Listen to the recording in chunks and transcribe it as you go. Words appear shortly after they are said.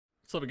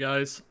What's up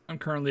guys, I'm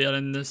currently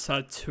editing this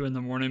at 2 in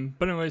the morning,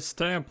 but anyways,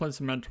 today I'm playing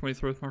some Madden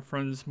 23 with my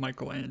friends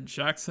Michael and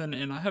Jackson,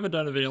 and I haven't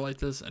done a video like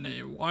this in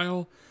a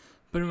while.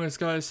 But anyways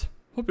guys,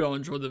 hope you all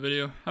enjoyed the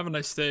video, have a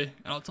nice day,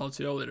 and I'll talk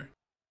to y'all later.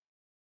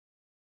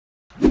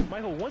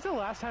 Michael, when's the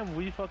last time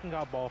we fucking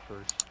got ball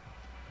first?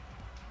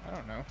 I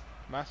don't know.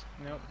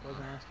 Nope,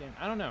 wasn't last game.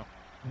 I don't know.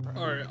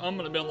 Alright, I'm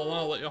gonna be on the line,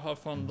 I'll let y'all have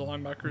fun with the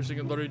linebackers, you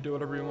can literally do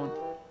whatever you want.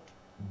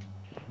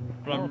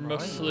 But I'm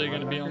mostly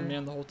gonna be on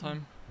man the whole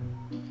time.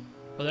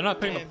 But they're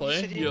not picking a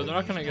play? Yo, they're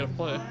not gonna get a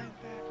play.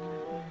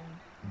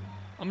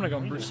 I'm gonna go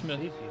Bruce Smith.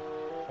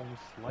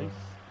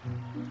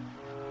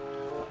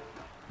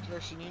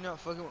 Jackson, you not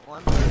fucking with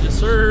linebackers? Yes,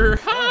 sir!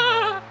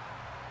 Ha!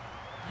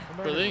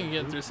 Bro, they can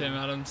get through Sam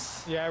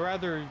Adams. Yeah, I'd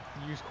rather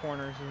use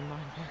corners than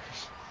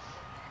linebackers.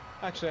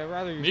 Actually, I'd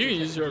rather use. You can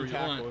use whoever you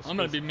want. I'm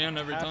gonna be man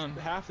every time.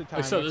 Half the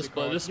time. Except this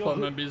play. This spot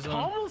might be zone.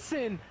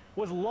 Tomlinson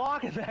was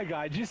locking that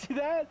guy. Did you see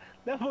that?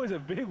 That boy's a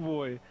big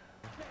boy.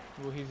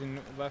 Well, he's in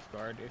left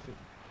guard. If it,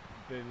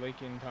 the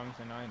Lakin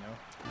Tomlinson, I know.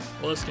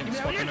 Well, this game's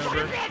fucking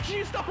over.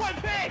 You stole my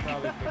pick!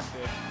 Probably fixed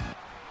it.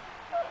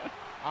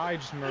 I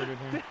just murdered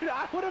him. Dude,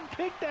 I would have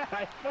picked that.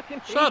 I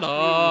fucking Shut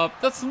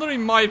up. That's literally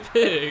my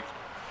pick.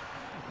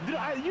 Dude,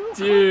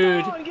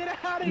 get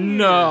out of here.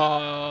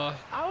 No.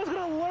 I was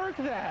gonna lurk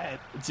that.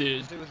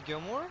 Dude. Is it with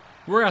Gilmore?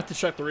 We're gonna have to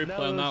check the replay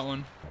on that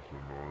one.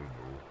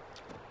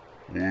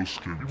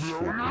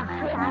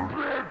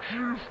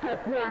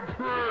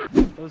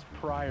 It was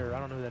Pryor. I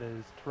don't know who that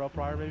is. Terrell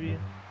Pryor, maybe?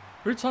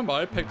 What are you talking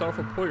about? I picked off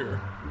a Poyer.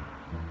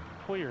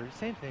 Poyer,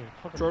 same thing.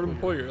 Fucking Jordan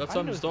Poyer. That's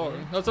Emma's dog.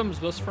 That's Emma's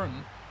best friend.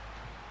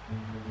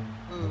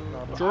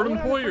 Ooh. Jordan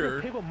I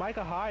Poyer. Pick with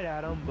Micah Hyde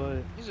at him,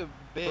 but He's a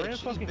bitch.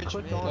 He's fucking bitch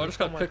clicked man. on. Well, I just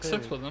got pick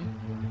 6 with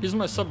him. He's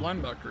my sub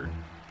linebacker.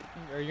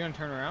 Are you gonna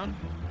turn around?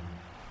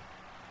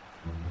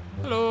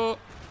 Hello.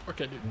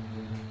 Okay, dude.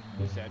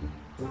 You said.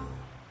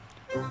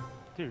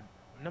 dude,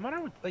 no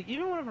matter what, like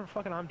even whenever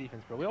fucking on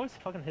defense, bro, we always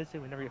fucking hit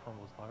it. We never get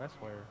fumbles, dog. I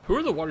swear. Who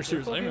are the wide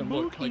receivers? I didn't even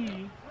look like that.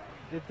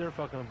 They're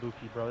fucking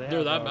bookie, bro.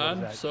 They're that what is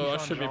bad, that? so I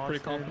Keyshawn should be pretty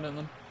Johnson, confident in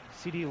them.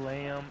 CD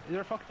Lamb.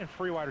 They're fucking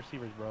free wide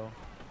receivers, bro.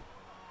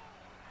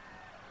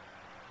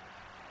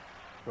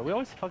 Bro, we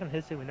always fucking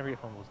hit it. We never get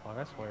fumbles, dog.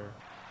 I swear.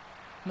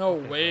 No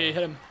way,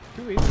 hit him.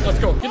 Too easy. Let's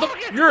go. Get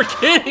the, you're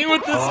kidding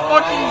with this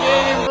fucking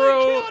game,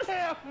 bro.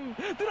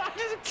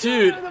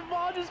 Dude,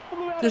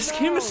 this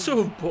game is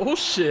so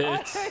bullshit. I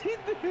hate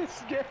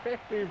this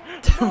game.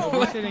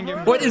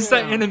 What is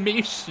that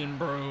animation,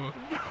 bro?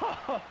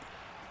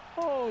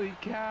 Holy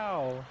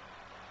cow.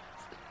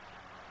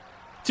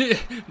 Dude,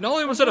 not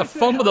only was it a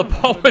fumble, the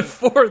ball went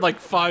forward like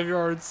 5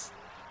 yards.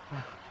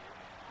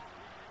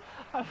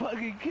 I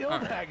fucking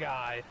killed that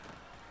guy.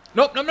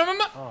 Nope, no.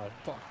 Oh,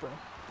 fuck, bro.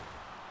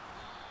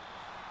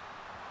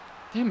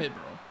 Damn it,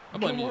 bro. I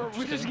blame you.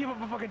 We just gave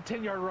up a fucking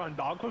 10-yard run,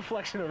 dog. Quit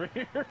flexing over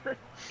here.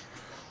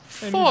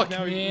 Fuck,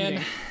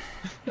 man.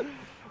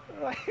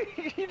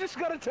 You just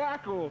got a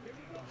tackle.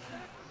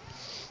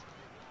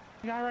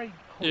 You all right?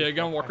 Yeah,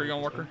 get on Walker,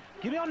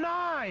 Give me on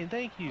 9,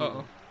 thank you.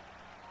 Uh-oh.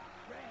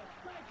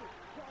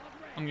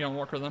 I'm getting on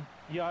Walker then.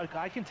 Yeah,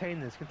 I contain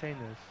this,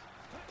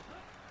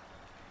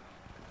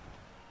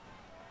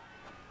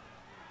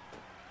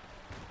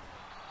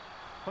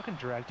 Fucking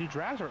drag. Dude,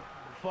 drags are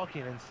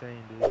fucking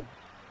insane, dude. Alright,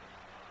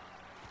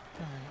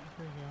 here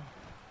we go.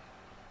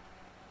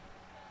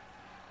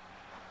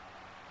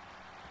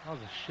 That was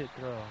a shit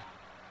throw.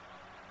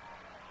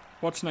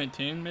 Watch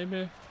 19,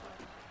 maybe?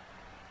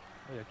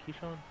 Oh yeah,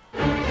 Keyshawn.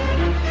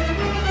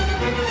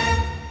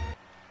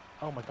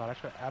 Oh my god, I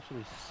just got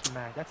absolutely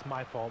smacked. That's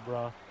my fault,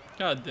 bro.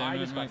 God damn I it,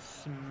 just Mike. got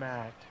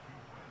smacked.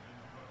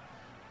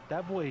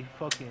 That boy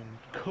fucking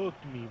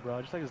cooked me,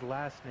 bro. Just like his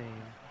last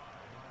name.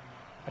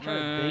 I tried to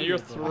bait you're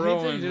it, bro. I hate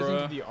that throwing, he doesn't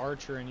bro. do the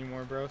Archer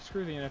anymore, bro.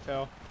 Screw the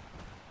NFL.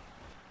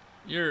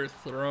 You're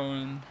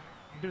throwing.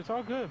 Dude, it's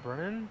all good,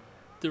 Brennan.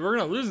 Dude, we're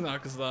gonna lose now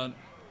because of that.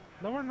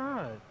 No, we're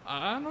not.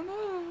 I don't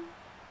know.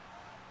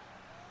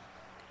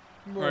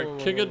 Whoa, Alright,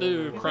 kick it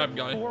to He's Crab like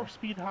guy. 4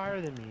 speed higher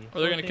than me.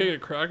 Are they gonna kick it to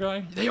Crab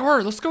guy? They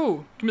are! Let's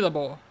go! Give me that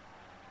ball.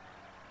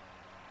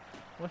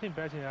 One thing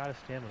bad, out of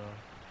stamina.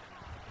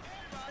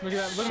 Look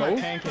at that. Look at my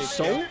pancake.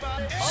 So?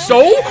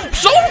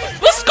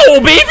 Let's go,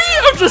 baby!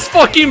 I'm just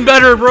fucking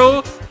better,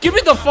 bro! Give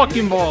me the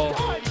fucking ball!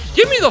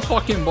 Give me the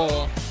fucking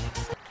ball!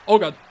 Oh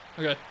god.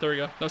 Okay, there we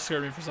go. That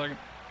scared me for a second.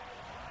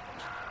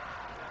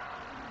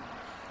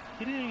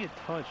 He didn't even get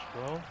touched,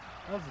 bro.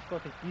 That was the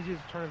fucking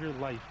easiest turn of your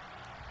life.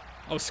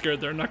 I was scared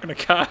they're not gonna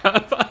cap.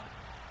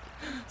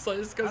 It's like,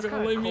 this guy's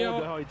gonna lay me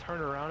out. How he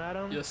turned around at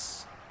him?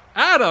 Yes.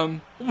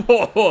 Adam!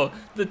 Whoa!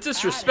 The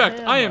disrespect.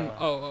 Adam. I am.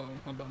 Oh,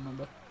 my bad.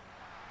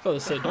 I thought I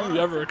said, don't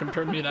you ever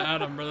compare me to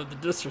Adam, brother. The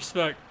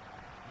disrespect.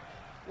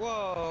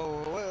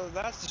 Whoa, well,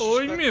 that's Oh,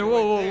 what do you mean?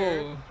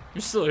 Whoa.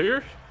 You're still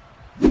here?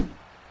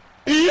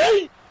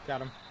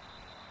 Got him.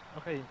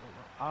 Okay,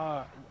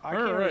 I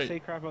can't really say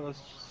crap about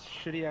those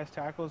shitty ass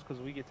tackles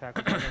because we get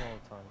tackled by them all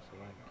the time. So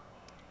like,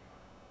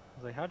 I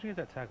was like, how'd you get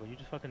that tackle? You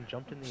just fucking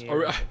jumped in the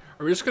air. Are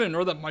we just gonna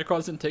ignore that Mike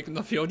hasn't taken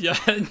the field yet?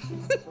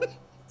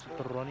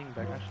 The running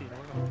back actually, no,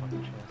 we're gonna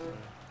fucking chance.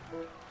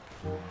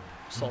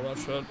 Saw that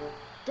shot.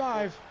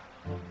 Dive.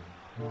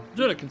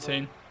 Did it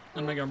contain?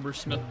 I'm making Bruce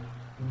Smith.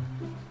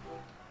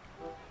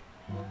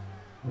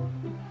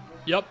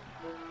 Yup.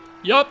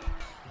 Yup.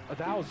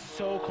 That was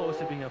so close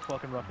to being a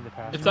fucking rough in the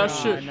pass. If that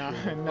shit, Nah,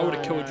 I would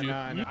have killed you.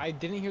 nah. I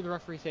didn't hear the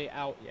referee say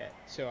out yet,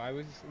 so I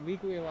was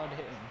legally allowed to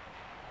hit him.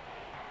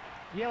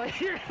 Yeah,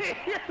 like you're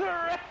the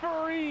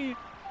referee.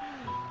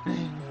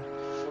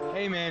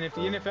 Hey man, if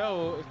the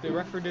NFL, if the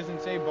referee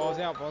doesn't say balls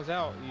out,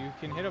 you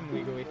can hit him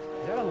legally.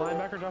 Is that a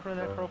linebacker dropping in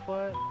that curl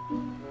flat?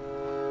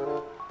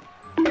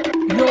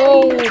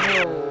 No,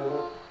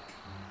 bro.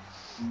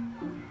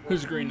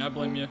 Who's green? I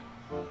blame you.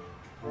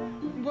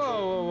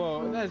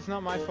 Whoa, that's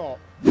not my fault.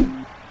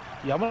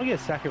 Yeah, I'm gonna get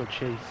sacked here with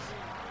Chase.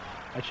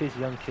 I chase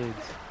young kids.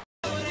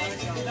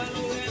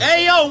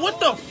 Hey yo, what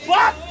the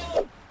fuck?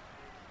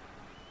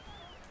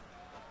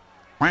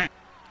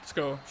 Let's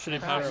go.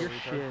 Shitty pass. Your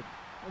shit.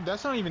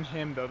 That's not even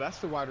him though, that's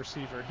the wide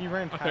receiver. He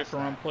ran I past picked the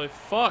wrong that. play.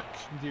 Fuck.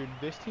 Dude,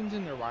 this team's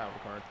in their wild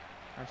card.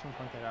 I just want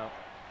to point that out.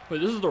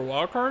 Wait, this is their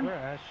wild card? We're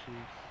ass cheeks.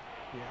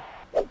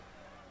 Yeah.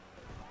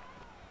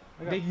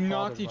 They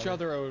knocked each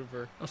other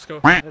over. Let's go.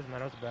 Doesn't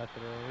matter, that was bad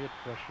throw. We had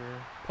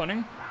pressure.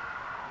 Punting?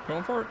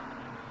 Going for it?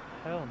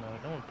 Hell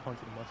no, no one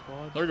punted in my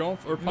squad. They're going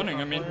for punting.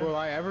 I mean, Will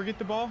I ever get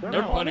the ball? They're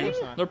they're not. punting. Of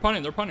course not. They're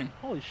punting. They're punting.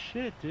 Holy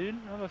shit, dude.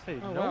 I was gonna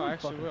say, Oh, no wow, one I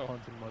actually fucking will.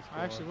 punted in my squad.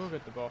 I actually will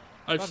get the ball.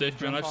 I've About to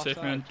safe, man. jump I've safe,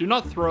 offside. man. Do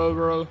not throw,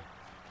 bro.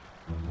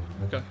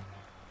 Okay.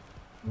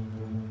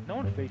 No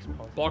one fakes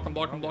punts. Block him,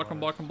 block him, block him,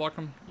 block him, block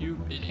him. You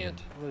idiot.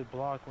 Can't really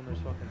block when there's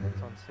fucking,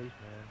 it's unsafe,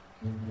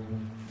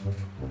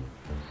 man.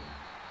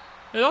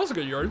 Hey, that was a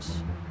good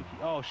yards.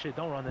 Oh shit,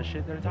 don't run this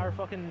shit. Their entire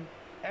fucking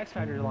X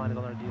Factor line is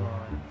on their D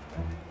line.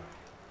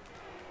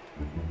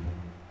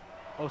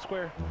 Oh,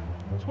 square.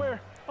 Square.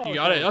 Oh, You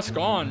got it. That's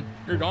gone.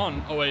 You're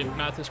gone. Oh, wait.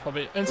 Math is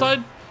probably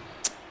inside.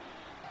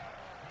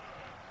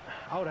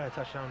 I would have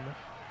had a touchdown,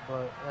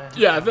 but.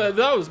 Yeah, if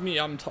that was me.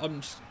 I'm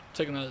just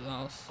taking that as an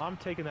house. I'm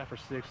taking that for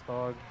 6,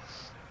 dog.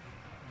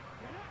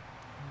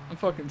 I'm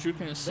fucking juking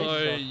They inside.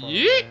 suck,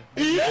 Yeet! man.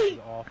 This is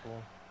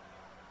awful.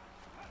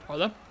 Are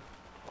they?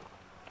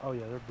 Oh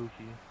yeah, they're bookie.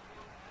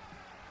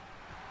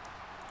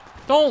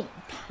 Don't.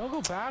 Don't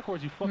go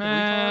backwards, you fucking Man,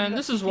 retard. You got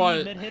this is 50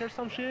 why- mid-hit or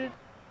some shit.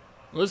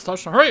 Let's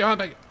touchdown. Hurry, I'm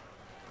back.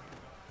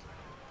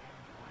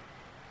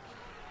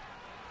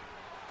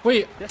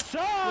 Wait. Yes, sir.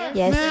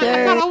 Yes, Man,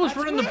 sir. I thought I was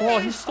running the ball.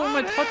 He stole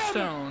my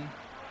touchdown.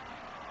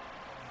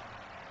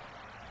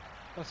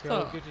 Let's Oh.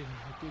 go. Good.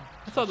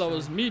 I thought that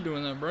was me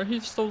doing that, bro. He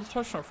stole the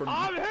touchdown from me.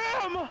 I'm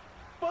him.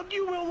 Fuck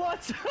you, Will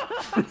Lutz.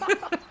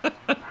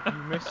 You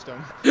missed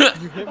him. You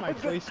hit my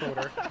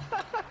placeholder.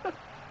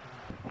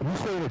 You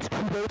saying it's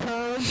 2-day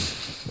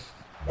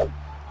time?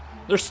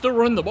 They're still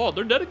running the ball.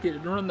 They're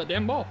dedicated to running that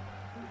damn ball.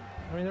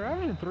 I mean, they're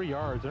averaging 3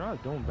 yards. They're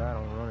not doing bad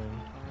on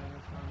running.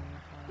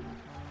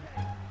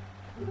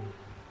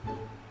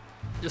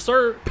 Yes,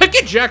 sir.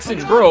 Pickett Jackson,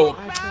 bro.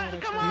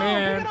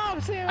 Man,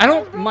 I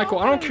don't, Michael.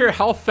 I don't care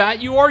how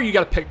fat you are. You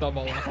gotta pick the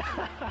ball up.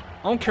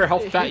 I don't care how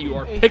fat you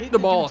are. Pick the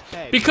ball up.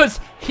 Because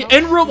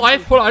in real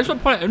life, hold on, I just want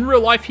to point out, in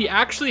real life, he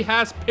actually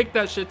has picked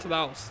that shit to the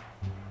house.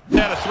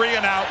 Had a 3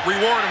 and out.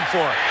 Reward him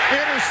for it.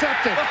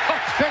 Intercepted.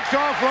 Picked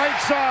off right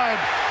side.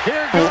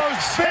 Here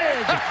goes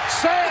Big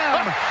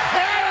Sam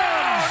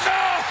Adams.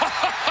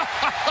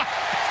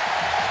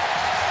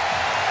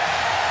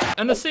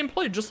 And the same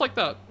play, just like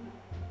that.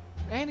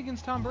 And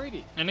against Tom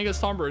Brady. And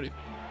against Tom Brady.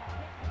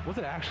 Was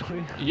it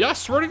actually?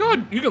 Yes, swear to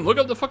God. You can look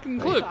up the fucking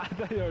clip. I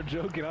thought you were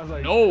joking. I was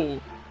like, No.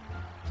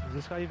 Is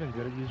this guy even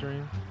good at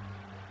username?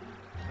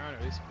 I don't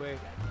know, he's quick.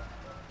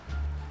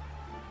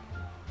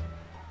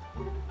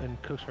 And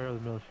Cook's right over the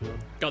middle of the field.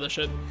 Got that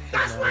shit.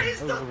 That's where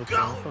he's the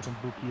goat! Fucking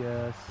bookie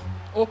ass.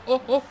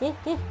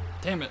 Oh.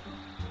 Damn it.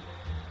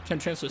 Ken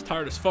Chancellor's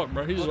tired as fuck,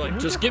 bro. He's just like,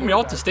 just get me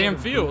off the damn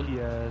field.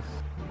 Bookie ass.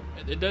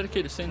 They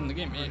dedicated to staying in the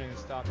game, man. Running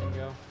stop and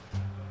go.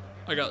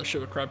 I got this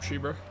shit with Crabtree,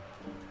 bro.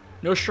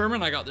 No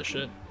Sherman, I got this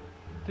shit.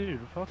 Dude,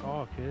 fuck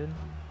off, kid.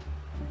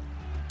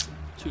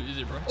 Too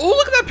easy, bro. Oh,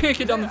 look at that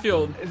pancake down the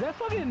field. Is that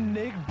fucking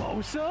Nick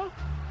Bosa?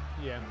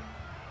 Yeah.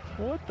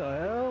 What the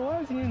hell?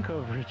 Why is he in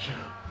coverage?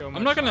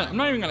 I'm not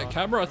even gonna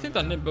cap, bro. I think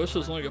that Nick Bosa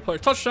is only a good player.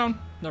 Touchdown.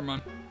 Never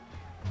mind.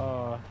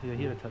 Yeah,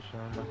 he had a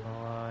touchdown. I'm not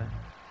gonna lie.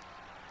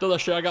 Throw that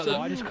shit. I got So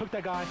I that. just cooked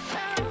that guy.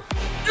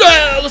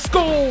 Yeah, let's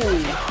go.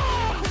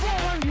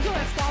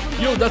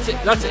 Yo, that's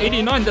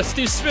 89. That's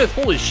Steve Smith.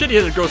 Holy shit, he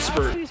had a growth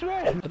spurt.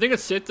 I think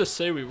it's safe to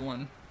say we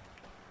won.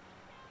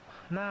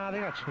 Nah, they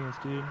got a chance,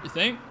 dude. You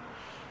think?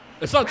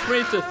 It's not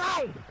 20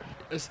 to.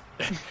 It's.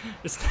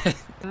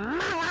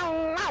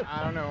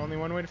 I don't know, only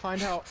one way to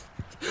find out.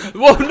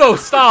 Whoa, no,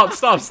 stop.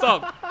 Sit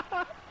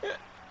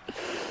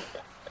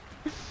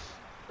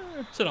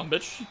down,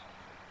 bitch.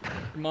 Your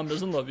mom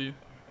doesn't love you.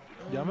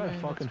 Yeah, I'm gonna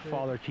fucking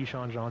father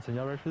Keyshawn Johnson.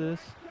 Y'all ready for this?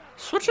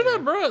 Switch it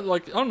up, bro.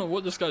 Like, I don't know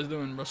what this guy's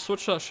doing, bro.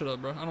 Switch that shit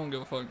up, bro. I don't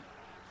give a fuck.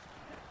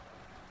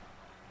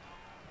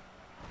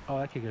 Oh,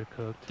 that could get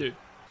cooked. Dude.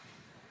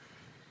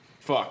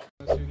 Fuck.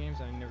 Those 2 games,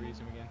 I never use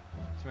him again.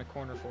 He's my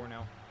corner 4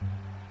 now.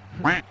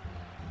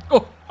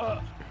 Oh,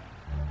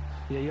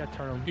 Yeah, you gotta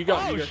turn him. you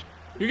got.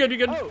 You're good,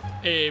 you're good. Oh.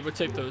 Hey, we'll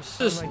take those.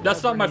 my That's God,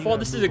 not my Brandon, fault. you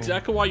This is gotta move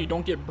exactly why you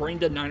don't get brain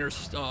dead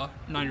Niners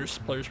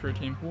players for your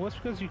team. Well, that's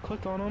because you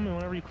clicked on them, and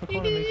whenever you click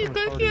on them, it makes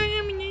them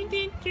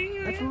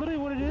retarded. That's literally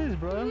what it is,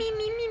 bro.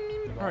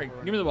 Alright,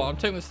 give me the ball. I'm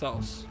taking this to the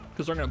house.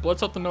 Because they're going to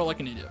blitz up the middle like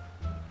an idiot.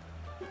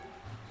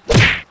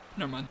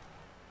 Never mind.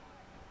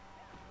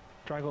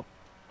 Triangle.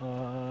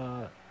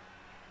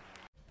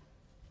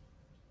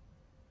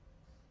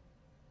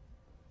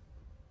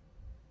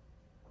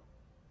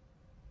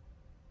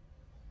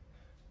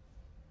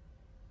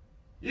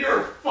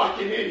 You're a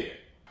fucking idiot.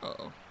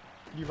 Uh-oh.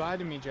 You lied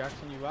to me,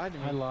 Jackson. You lied to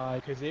me. I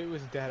lied. Because it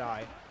was dead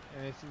eye,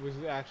 and it was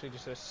actually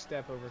just a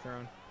step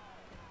overthrown.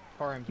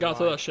 Gotta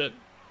throw that shit.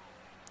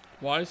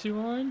 Why is he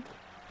lying?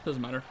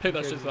 Doesn't matter. Pick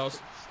that shit to the house.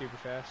 Stupid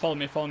fast. Follow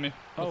me, follow me.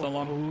 With the Oh,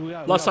 alarm. we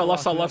got Left side, blocks,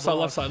 left side, we got left side, left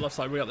blocks. side, left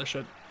side. We got this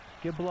shit.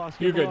 Get blocks.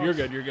 You're Get good, you're blocks.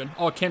 good, you're good.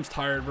 Oh, Cam's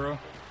tired, bro.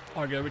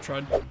 All good, we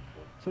tried.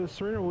 So is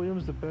Serena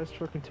Williams the best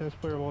fucking tennis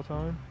player of all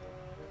time?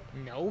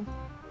 No.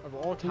 Of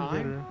all Who's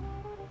time? better?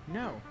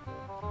 No.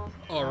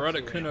 Oh,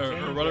 Reddit Kuno,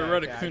 or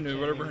Reddit Kuno,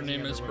 whatever her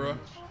name is, bro.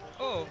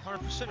 Oh,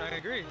 100%, I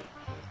agree.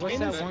 What's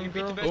Candace, that one you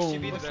beat the girl? best, you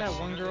beat the What's best,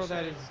 that one you know girl what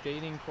that they is say.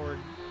 dating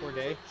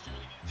Corday?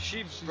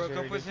 She She's broke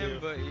very up with good, him, too.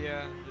 but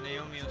yeah,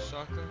 Naomi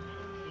Osaka.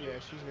 Yeah,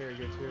 she's very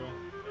good too.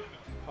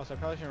 Also, I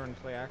probably shouldn't run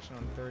play action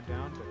on 3rd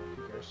down, but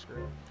who cares,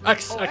 screw it.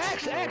 X, Oh,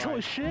 X. X,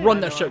 holy shit! Run I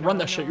that know, shit, I run know,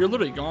 that I shit. know. You're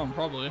literally gone,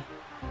 probably.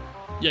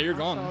 Yeah, you're I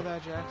gone. saw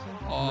that, Jackson.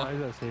 No, Aw,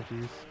 he's at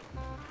safeties.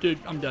 dude,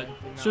 I'm dead.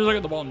 As soon as I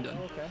get the ball, I'm dead.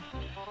 Okay.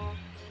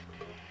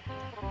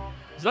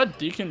 Is that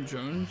Deacon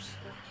Jones?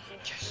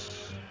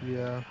 Yes.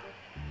 Yeah.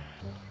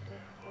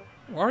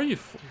 Why are you?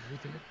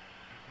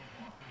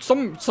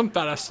 Some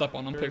fat ass step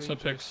on them. Picks, no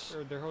Literally picks. just-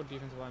 Or their whole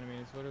defensive line, I mean,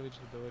 it's literally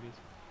just abilities.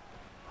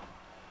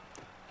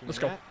 Give me Let's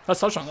go. that. That's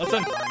touchdown. That's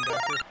in.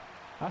 Linebacker.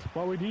 That's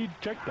what we need.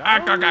 Check that. Ah,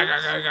 go, go, go,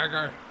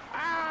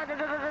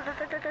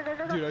 go,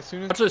 go, go. Dude, as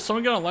soon as Actually,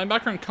 someone get a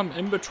linebacker and come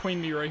in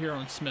between me right here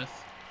on Smith.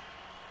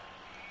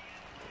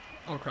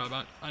 Oh crap!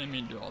 I didn't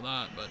mean to do all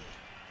that, but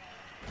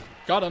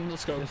got him.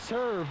 Let's go. Yes,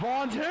 sir.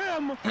 Vaughn's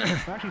him.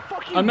 Actually,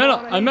 fuck you. I meant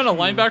Vaughn, a hate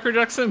you. linebacker,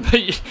 Jackson, but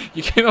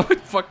you came up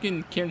with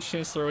fucking Cam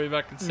Chancellor way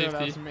back in no,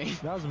 safety. that's me.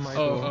 That was my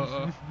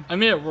Oh. I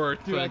mean it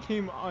worked, Dude, I but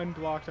came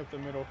unblocked up the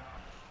middle.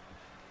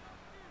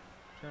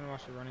 Trying to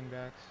watch the running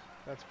backs.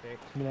 That's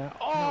picked. Yeah.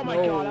 Oh my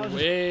no god, that was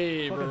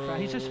way, just fucking bro.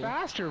 fast. He's just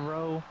faster,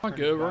 bro. Not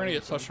good. We're gonna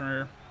get touchdown here.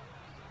 Or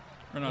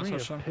We're not gonna get a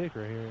touchdown. pick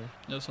right here.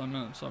 Yes, I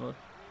meant. So.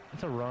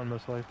 It's a run,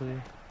 most likely.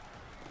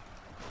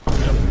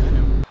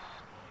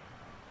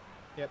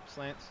 Yep,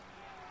 slants.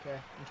 Okay,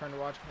 I'm trying to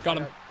watch. Got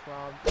him.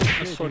 Rob. I Yeah,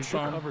 dude, switched good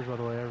on. covers, by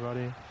the way,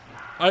 everybody.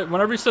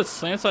 Whenever you said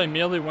slants, I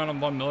immediately went on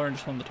Von Miller and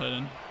just won the tight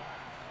end.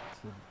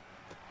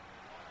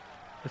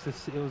 It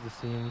was the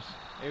seams.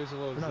 It was a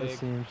little Not the zig.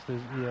 seams.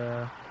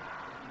 Yeah.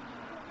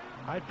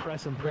 I'd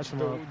press him Which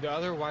up. the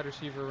other wide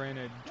receiver ran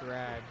a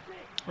drag.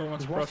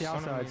 Everyone's Watch pressed. the I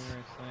don't know if outsides. he ran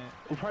a slant.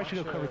 We probably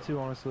should go cover two,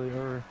 honestly.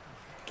 Or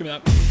Give me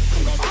that.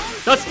 I'm gone.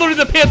 That's literally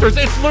the Panthers.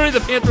 It's literally the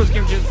Panthers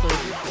game Chancellor.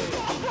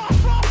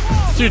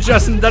 Dude,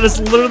 Justin, that is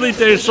literally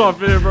Deja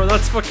vu, bro.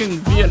 That's fucking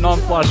Vietnam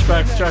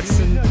flashbacks,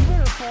 Jackson. You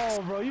better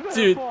fall, bro. You better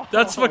Dude, fall.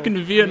 that's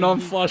fucking Vietnam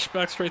he-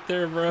 flashbacks right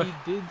there, bro. He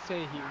did say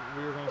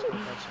we were going to score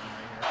a touchdown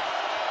right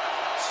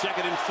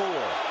here. 2nd and 4.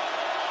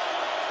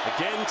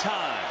 Again,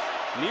 time.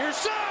 Near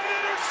side,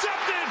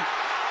 intercepted!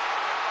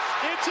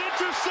 It's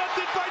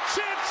intercepted by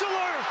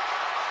Chancellor!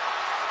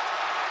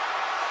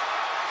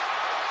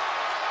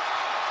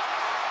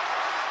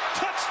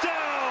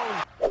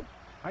 Touchdown!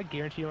 I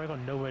guarantee you, Michael,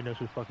 nobody knows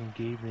who fucking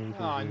Gabe Nabers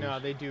Oh is. no,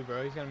 they do,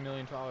 bro. He's got 1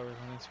 million followers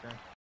on Instagram.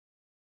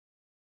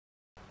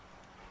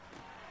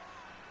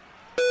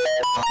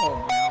 Oh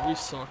my god, we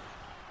suck.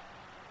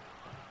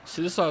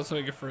 See, this is how it's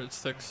gonna get for it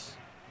sticks.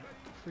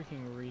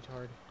 Freaking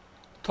retard.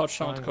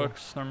 Touchdown with Triangle.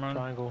 Cooks. Never mind.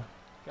 Triangle.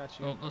 Got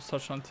you. Oh, let's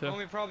touchdown too.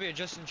 Only probably a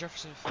Justin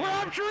Jefferson fan.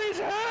 Crabtree's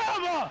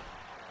him!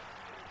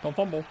 Don't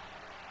fumble.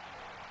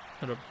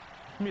 Hit him.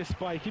 Give me a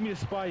spike. Give me a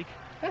spike.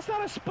 That's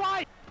not a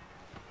spike.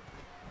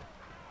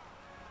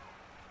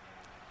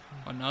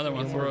 Oh, now they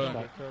want to Yeah, throw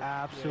more it. shot.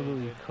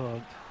 Absolutely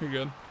cooked. You're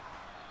good.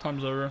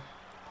 Time's over.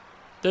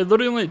 They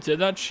literally only did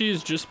that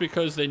cheese just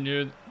because they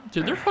knew.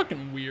 Dude, they're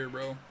fucking weird,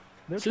 bro.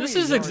 They're See, this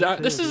pretty is darn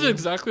exact. This good, is dude.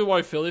 exactly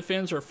why Philly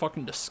fans are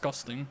fucking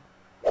disgusting.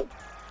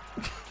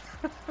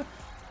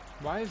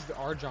 Why is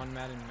our John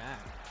Madden mad?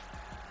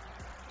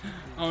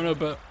 I don't know,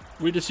 but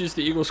we just used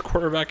the Eagles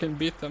quarterback and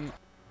beat them.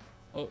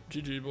 Oh,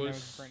 GG That was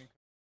boys. training.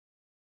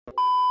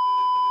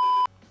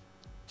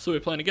 So we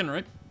playing again,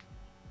 right?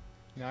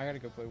 No, I gotta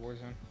go play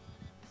Warzone.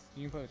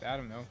 You can play with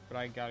Adam though, but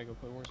I gotta go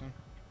play Warzone.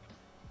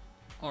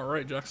 All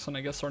right, Jackson.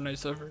 I guess our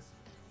night's over.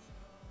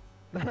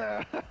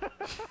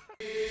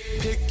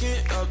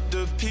 Picking up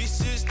the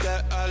pieces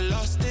that I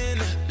lost in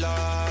the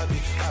lobby.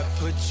 I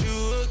put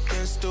you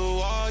against the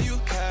wall, you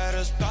had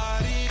us by